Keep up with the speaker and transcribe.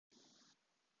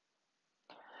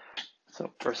So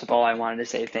first of all, I wanted to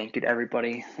say thank you to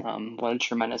everybody. What a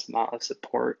tremendous amount of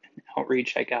support and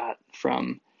outreach I got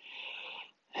from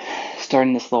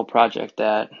starting this little project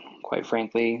that, quite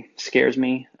frankly, scares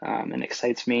me and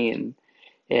excites me, and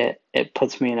it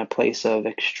puts me in a place of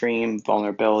extreme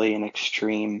vulnerability and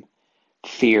extreme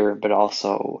fear, but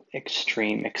also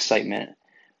extreme excitement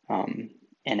um,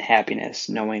 and happiness,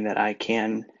 knowing that I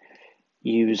can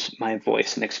use my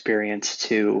voice and experience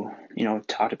to,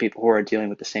 talk to people who are dealing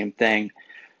with the same thing,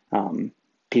 um,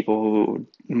 people who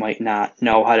might not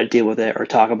know how to deal with it or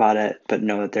talk about it, but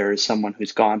know that there is someone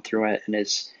who's gone through it and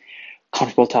is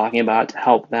comfortable talking about it to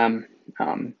help them.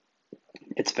 Um,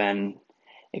 it's been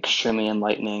extremely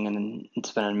enlightening, and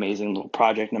it's been an amazing little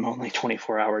project, and I'm only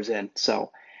 24 hours in,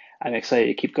 so I'm excited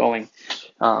to keep going.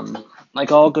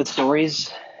 Like all good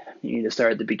stories, you need to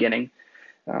start at the beginning.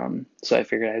 So I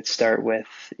figured I'd start with,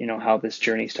 how this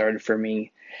journey started for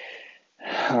me.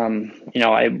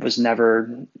 I was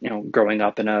never, growing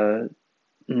up in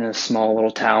a small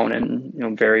little town,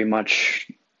 and very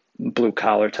much blue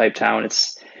collar type town.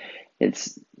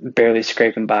 It's barely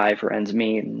scraping by for ends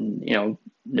meet, and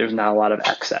there's not a lot of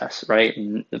excess, right?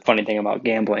 And the funny thing about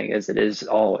gambling is it is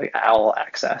all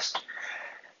access.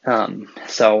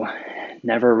 So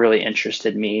never really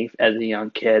interested me as a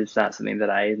young kid. It's not something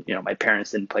that my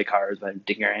parents didn't play cards, but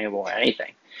didn't gamble or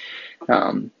anything.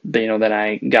 But then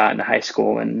I got into high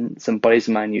school, and some buddies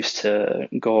of mine used to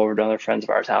go over to other friends of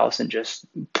ours' house and just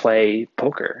play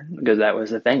poker because that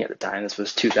was the thing at the time. This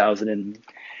was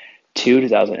 2002,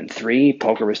 2003.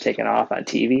 Poker was taking off on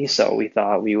TV, so we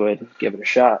thought we would give it a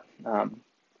shot.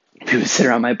 We would sit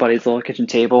around my buddy's little kitchen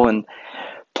table and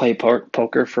play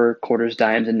poker for quarters,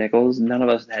 dimes, and nickels. None of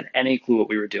us had any clue what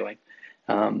we were doing.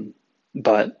 Um,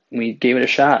 but we gave it a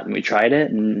shot, and we tried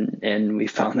it, and we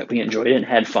found that we enjoyed it and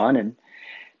had fun. And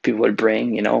people would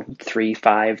bring, $3,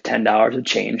 $5, $10 of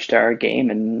change to our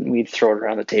game, and we'd throw it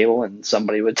around the table, and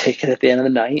somebody would take it at the end of the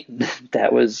night. And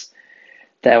that was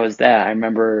that. I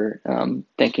remember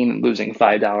thinking losing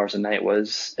 $5 a night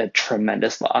was a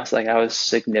tremendous loss. Like, I was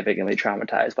significantly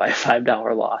traumatized by a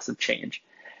 $5 loss of change.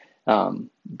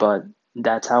 But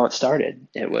that's how it started.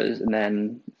 And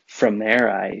then from there,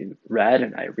 I read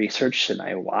and I researched and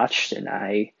I watched, and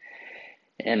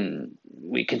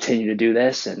we continue to do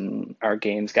this, and our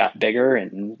games got bigger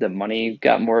and the money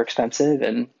got more expensive,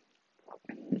 and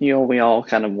we all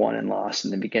kind of won and lost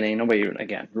in the beginning. Nobody,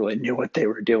 again, really knew what they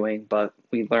were doing, but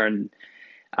we learned.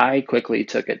 I quickly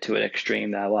took it to an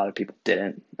extreme that a lot of people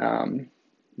didn't. You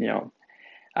know,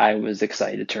 I was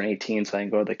excited to turn 18 so I can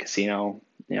go to the casino.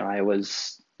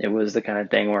 It was the kind of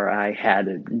thing where I had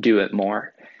to do it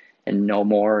more and know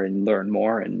more and learn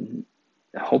more, and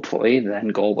hopefully the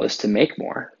end goal was to make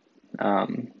more.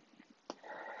 Um,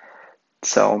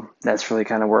 so that's really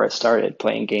kind of where it started,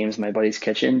 playing games in my buddy's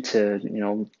kitchen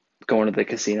to, going to the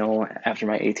casino after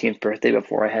my 18th birthday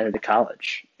before I headed to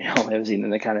college. It was even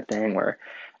the kind of thing where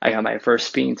I got my first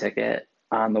speeding ticket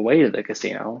on the way to the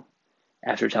casino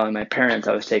after telling my parents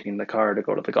I was taking the car to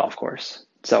go to the golf course.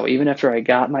 So even after I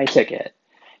got my ticket,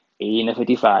 80 to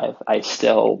 55, I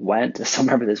still went. I still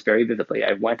remember this very vividly.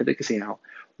 I went to the casino,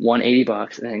 won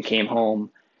 $80, and then came home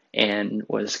and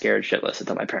was scared shitless to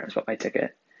tell my parents about my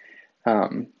ticket.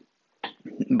 Um,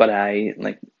 but I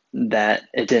like that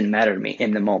it didn't matter to me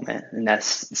in the moment. And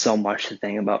that's so much the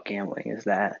thing about gambling, is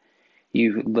that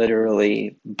you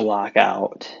literally block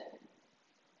out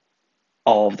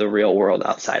all of the real world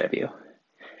outside of you.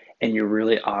 And you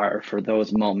really are, for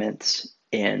those moments,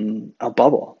 in a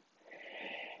bubble.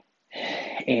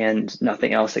 And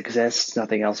nothing else exists,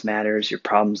 nothing else matters. Your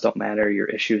problems don't matter, your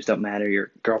issues don't matter,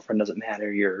 your girlfriend doesn't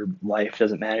matter, your life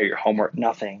doesn't matter, your homework,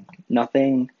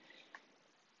 nothing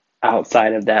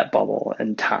outside of that bubble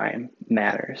and time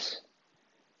matters.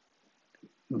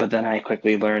 But then I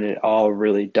quickly learned it all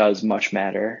really does much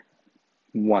matter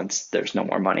once there's no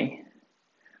more money.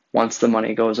 Once the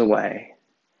money goes away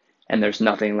and there's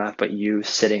nothing left but you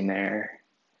sitting there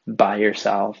by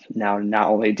yourself, now not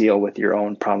only deal with your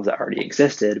own problems that already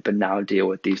existed, but now deal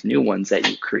with these new ones that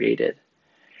you created.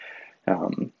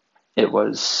 Um, it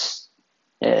was,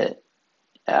 it,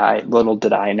 little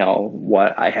did I know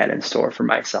what I had in store for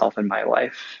myself and my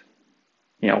life,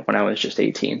 when I was just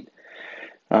 18.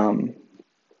 Um,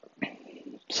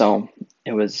 so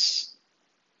it was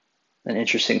an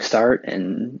interesting start,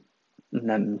 and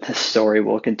then the story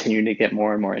will continue to get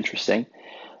more and more interesting.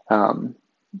 Um,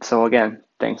 so again,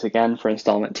 thanks again for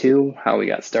installment 2, how we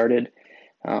got started.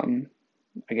 Um,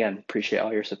 Again, appreciate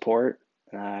all your support,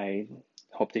 and I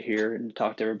hope to hear and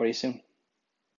talk to everybody soon.